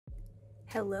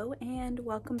Hello and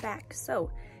welcome back.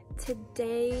 So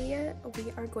today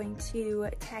we are going to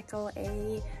tackle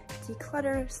a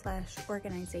declutter /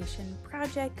 organization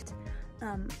project.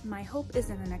 My hope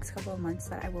is in the next couple of months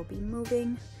that I will be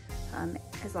moving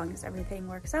as long as everything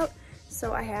works out.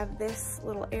 So I have this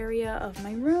little area of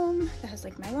my room that has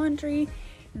like my laundry.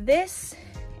 This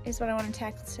is what I want to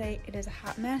tackle today. It is a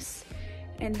hot mess.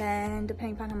 And then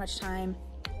depending upon how much time,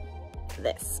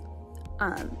 this.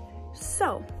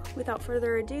 So without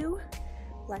further ado,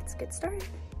 let's get started.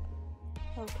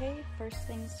 Okay, first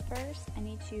things first, I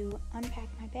need to unpack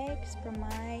my bags from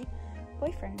my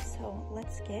boyfriend. So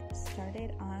let's get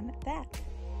started on that.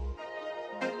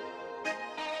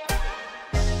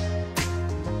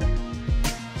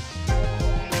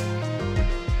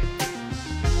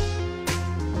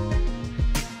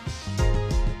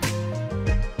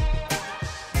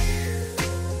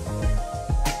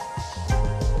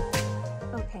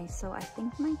 So I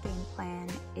think my game plan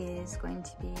is going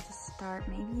to be to start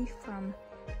maybe from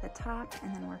the top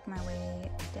and then work my way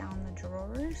down the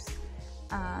drawers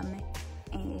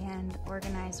and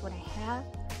organize what I have.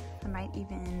 I might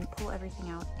even pull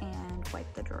everything out and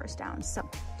wipe the drawers down. So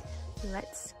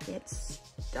let's get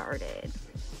started.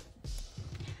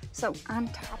 So on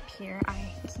top here,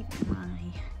 I keep my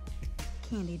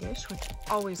candy dish, which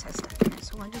always has stuff in it.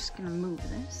 So I'm just gonna move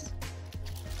this.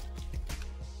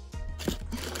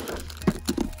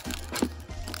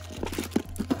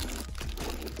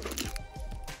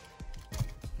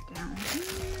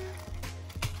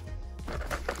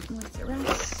 With the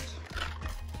rest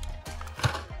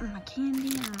of my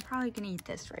candy, I'm probably gonna eat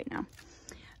this right now.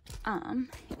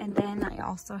 And then I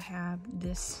also have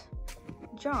this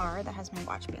jar that has my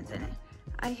watch bands in it.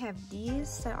 I have these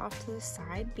set off to the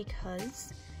side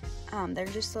because they're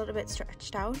just a little bit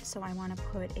stretched out, so I want to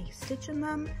put a stitch in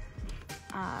them,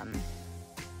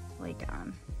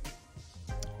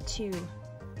 to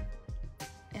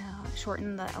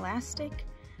shorten the elastic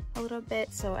a little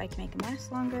bit so I can make them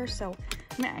last longer. So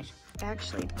I'm gonna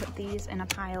actually put these in a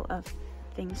pile of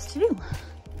things to do.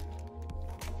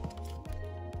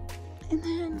 And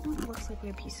then it looks like we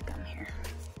have a piece of gum here.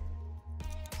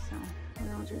 So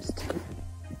we'll just check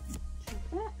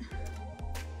that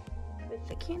with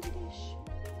the candy dish.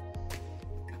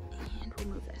 And we'll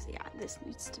move this. Yeah, this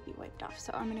needs to be wiped off.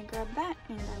 So I'm gonna grab that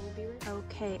and I will be ready.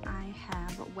 Okay, I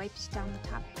have wiped down the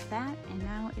top of that, and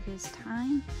now it is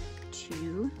time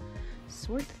to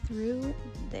sort through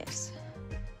this.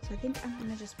 So I think I'm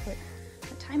gonna just put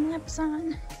a time lapse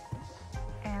on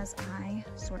as I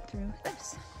sort through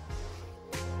this.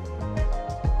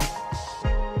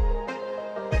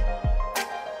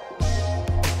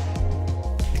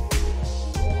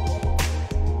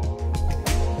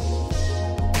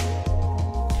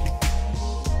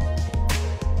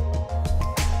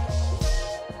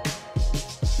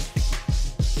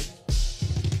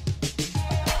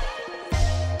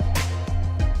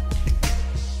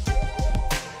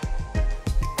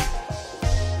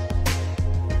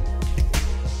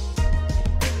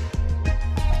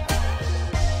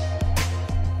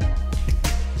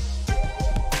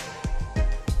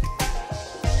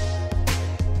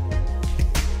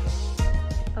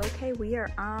 We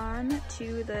are on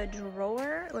to the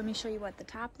drawer. Let me show you what the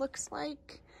top looks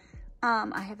like.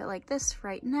 I have it like this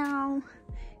right now.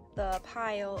 The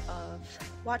pile of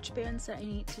watch bands that I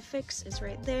need to fix is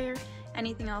right there.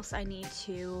 Anything else I need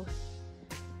to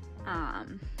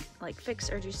like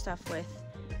fix or do stuff with,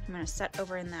 I'm gonna set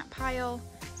over in that pile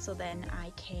so then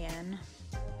I can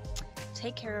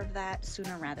take care of that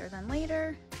sooner rather than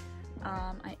later.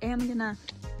 I am gonna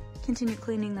continue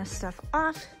cleaning this stuff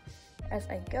off as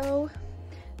I go,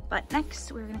 but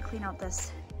next we're gonna clean out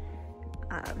this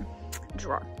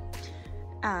drawer.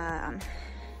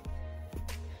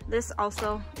 This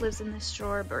also lives in this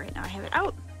drawer, but right now I have it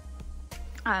out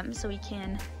so we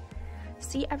can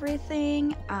see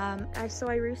everything. So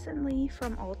I recently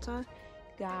from Ulta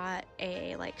got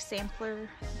a like sampler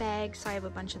bag, so I have a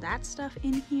bunch of that stuff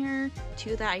in here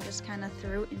too that I just kind of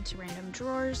threw into random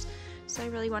drawers. So I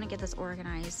really want to get this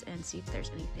organized and see if there's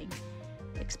anything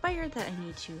expired that I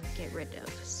need to get rid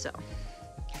of. So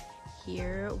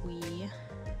here we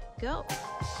go.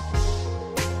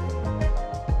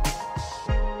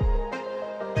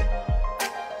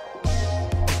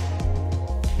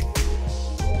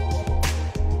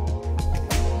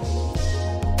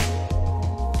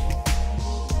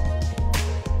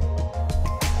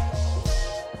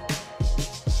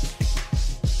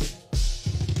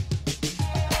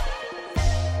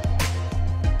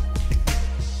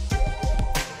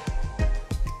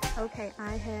 Okay,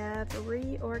 I have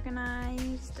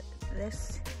reorganized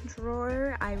this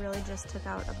drawer, I really just took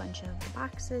out a bunch of the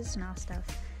boxes. Now stuff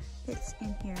fits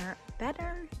in here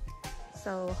better.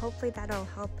 So hopefully that'll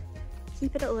help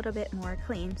keep it a little bit more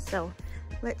clean. So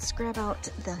let's grab out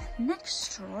the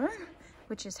next drawer,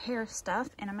 which is hair stuff.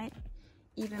 And I might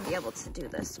even be able to do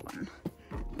this one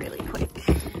really quick.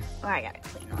 Oh, I gotta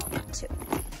clean all that too.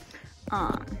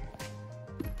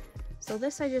 So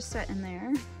this I just set in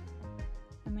there.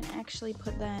 I'm gonna actually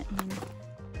put that in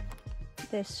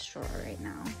this drawer right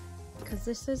now because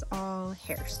this is all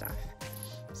hair stuff.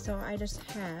 So I just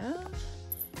have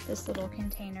this little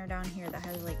container down here that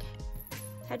has like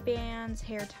headbands,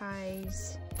 hair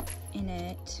ties in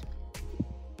it.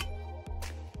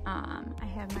 I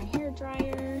have my hair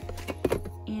dryer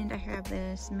and I have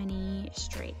this mini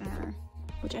straightener,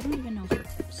 which I don't even know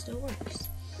if it still works.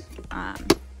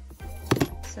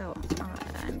 So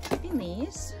I'm keeping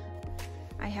these.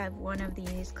 I have one of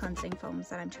these cleansing foams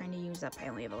that I'm trying to use up. I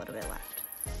only have a little bit left.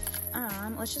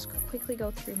 Let's just quickly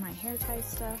go through my hair tie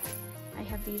stuff. I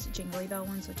have these Jingly Bell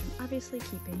ones, which I'm obviously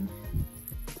keeping.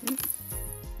 So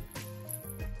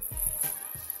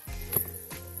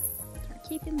we're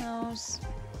keeping those.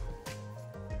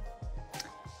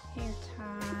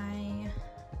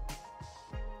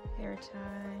 Hair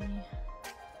tie,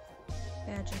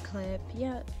 badger clip,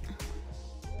 yep.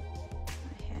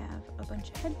 I have a bunch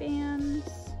of headbands,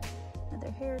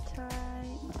 another hair tie,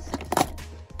 let's stick it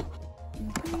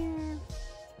in here,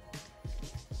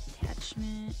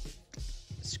 attachment,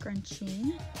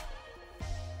 scrunchie.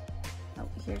 Oh,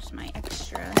 here's my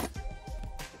extra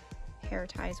hair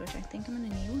ties, which I think I'm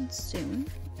gonna need one soon,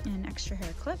 and extra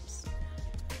hair clips.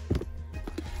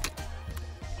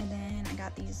 And then I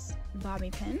got these bobby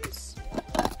pins.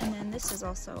 And then this is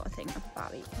also a thing of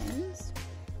bobby pins.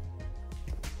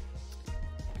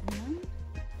 And then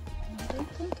I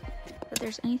don't think that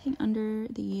there's anything under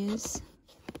these.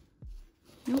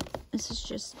 Nope, this is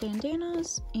just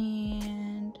bandanas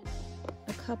and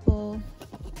a couple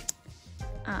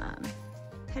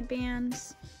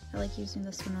headbands. I like using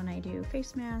this one when I do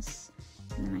face masks.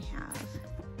 And then I have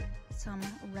some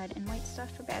red and white stuff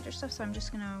for badger stuff, so I'm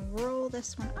just gonna roll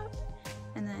this one up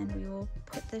and then we will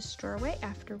put this drawer away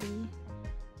after we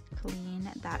clean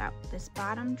that out. This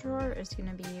bottom drawer is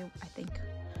gonna be, I think,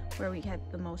 where we have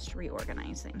the most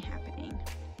reorganizing happening.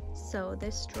 So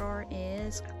this drawer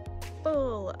is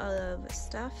full of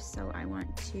stuff, so I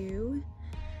want to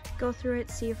go through it,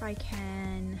 see if I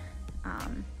can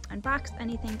unbox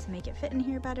anything to make it fit in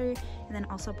here better, and then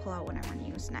also pull out what I want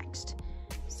to use next.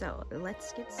 So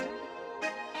let's get started.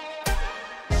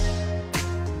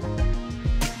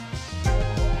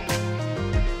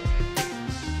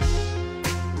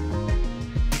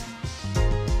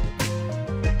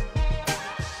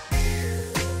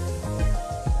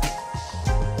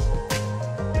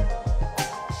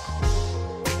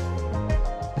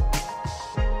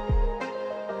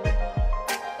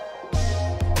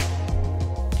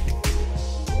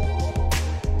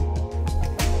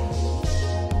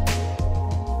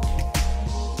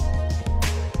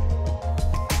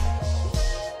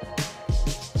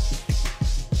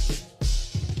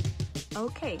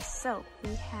 Okay, so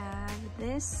we have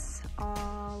this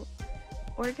all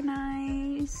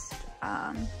organized.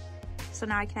 So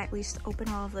now I can at least open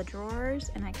all of the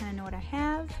drawers and I kind of know what I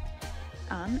have.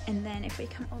 And then if we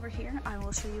come over here, I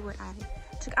will show you what I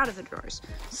took out of the drawers.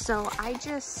 So I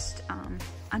just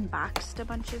unboxed a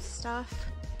bunch of stuff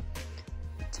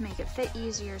to make it fit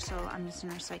easier, so I'm using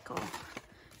recycle.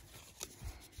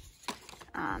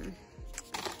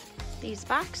 These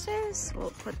boxes,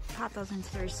 we'll pop those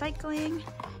into the recycling.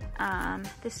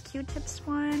 This Q-tips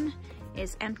one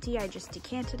is empty. I just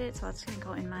decanted it, so that's gonna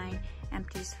go in my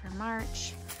empties for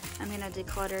March. I'm gonna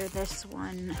declutter this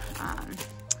one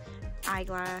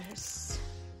eyeglass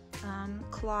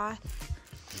cloth.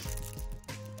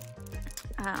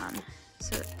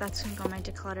 So that's gonna go in my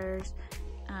declutters.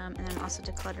 And then I'm also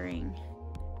decluttering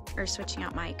or switching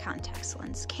out my contact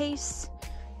lens case.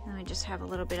 And I just have a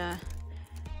little bit of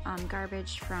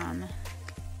garbage from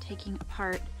taking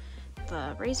apart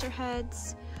the razor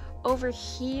heads. Over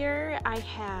here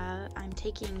I'm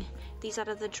taking these out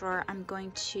of the drawer. I'm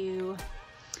going to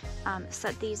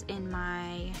set these in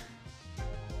my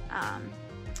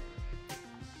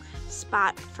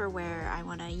spot for where I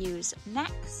want to use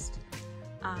next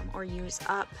or use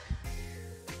up.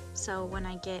 So when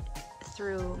I get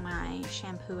through my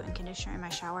shampoo and conditioner in my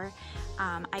shower.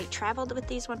 I traveled with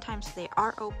these one time, so they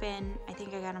are open. I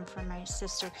think I got them from my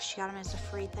sister because she got them as a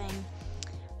free thing.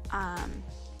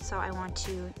 So I want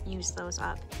to use those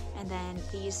up. And then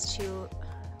these two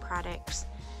products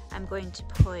I'm going to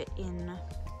put in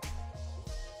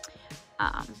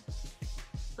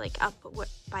like up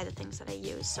by the things that I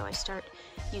use. So I start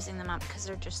using them up because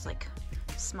they're just like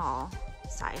small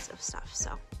size of stuff.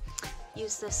 So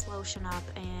use this lotion up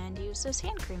and use this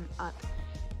hand cream up.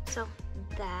 So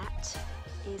that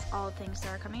is all things that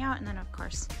are coming out, and then of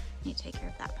course you need to take care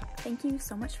of that pile. Thank you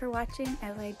so much for watching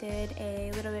as I did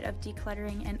a little bit of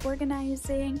decluttering and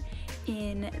organizing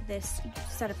in this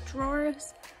set of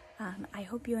drawers. I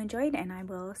hope you enjoyed, and I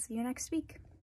will see you next week.